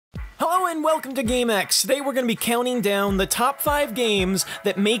Hello and welcome to GameX. Today we're going to be counting down the top 5 games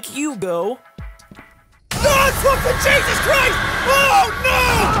that make you go, God, fucking Jesus Christ! Oh,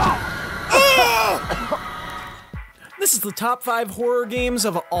 no! Oh! This is the top 5 horror games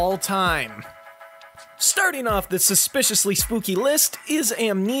of all time. Starting off this suspiciously spooky list is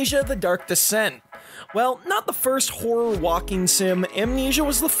Amnesia: The Dark Descent. Well, not the first horror walking sim, Amnesia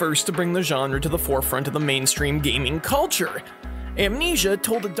was the first to bring the genre to the forefront of the mainstream gaming culture. Amnesia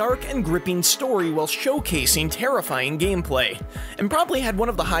told a dark and gripping story while showcasing terrifying gameplay, and probably had one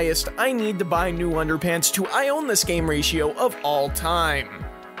of the highest I need to buy new underpants to I own this game ratio of all time.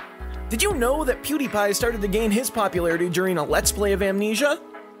 Did you know that PewDiePie started to gain his popularity during a Let's Play of Amnesia?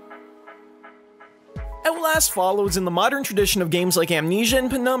 Outlast follows in the modern tradition of games like Amnesia and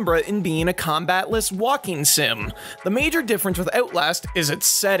Penumbra in being a combatless walking sim. The major difference with Outlast is its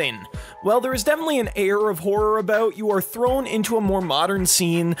setting. While there is definitely an air of horror about, you are thrown into a more modern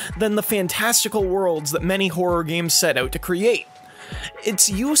scene than the fantastical worlds that many horror games set out to create. Its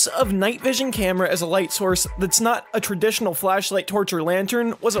use of night vision camera as a light source that's not a traditional flashlight, torch, or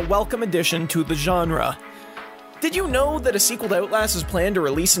lantern was a welcome addition to the genre. Did you know that a sequel to Outlast is planned to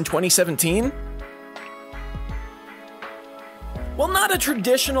release in 2017? While not a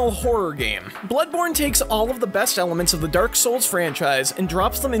traditional horror game, Bloodborne takes all of the best elements of the Dark Souls franchise and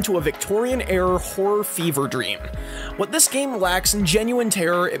drops them into a Victorian-era horror fever dream. What this game lacks in genuine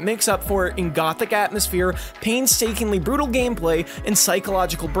terror, it makes up for it in gothic atmosphere, painstakingly brutal gameplay, and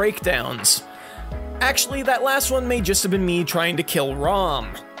psychological breakdowns. Actually, that last one may just have been me trying to kill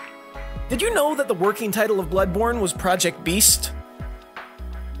ROM. Did you know that the working title of Bloodborne was Project Beast?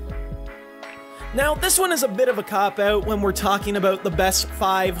 Now, this one is a bit of a cop-out when we're talking about the best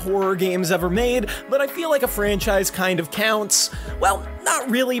 5 horror games ever made, but I feel like a franchise kind of counts. Well,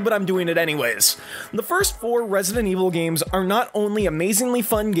 not really, but I'm doing it anyways. The first 4 Resident Evil games are not only amazingly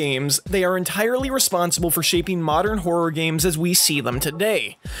fun games, they are entirely responsible for shaping modern horror games as we see them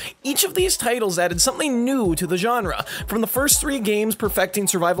today. Each of these titles added something new to the genre, from the first 3 games perfecting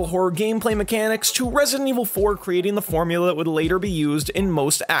survival horror gameplay mechanics to Resident Evil 4 creating the formula that would later be used in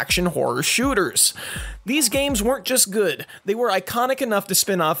most action horror shooters. These games weren't just good, they were iconic enough to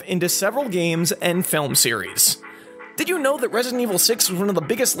spin off into several games and film series. Did you know that Resident Evil 6 was one of the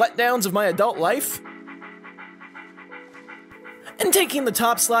biggest letdowns of my adult life? And taking the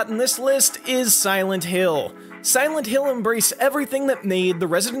top slot in this list is Silent Hill. Silent Hill embraced everything that made the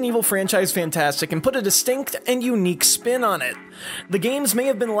Resident Evil franchise fantastic and put a distinct and unique spin on it. The games may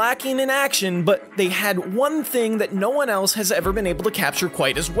have been lacking in action, but they had one thing that no one else has ever been able to capture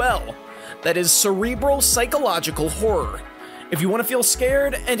quite as well. That is cerebral psychological horror. If you want to feel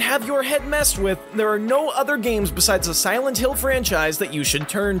scared and have your head messed with, there are no other games besides the Silent Hill franchise that you should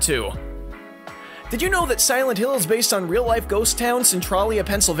turn to. Did you know that Silent Hill is based on real-life ghost town Centralia,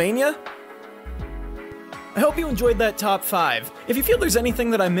 Pennsylvania? I hope you enjoyed that top 5. If you feel there's anything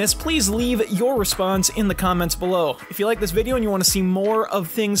that I missed, please leave your response in the comments below. If you like this video and you want to see more of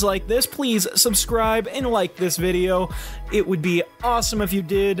things like this, please subscribe and like this video. It would be awesome if you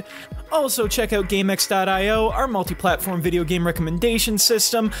did. Also, check out GameX.io, our multi-platform video game recommendation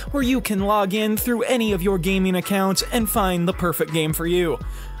system, where you can log in through any of your gaming accounts and find the perfect game for you.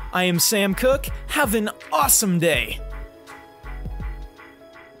 I am Sam Cook. Have an awesome day!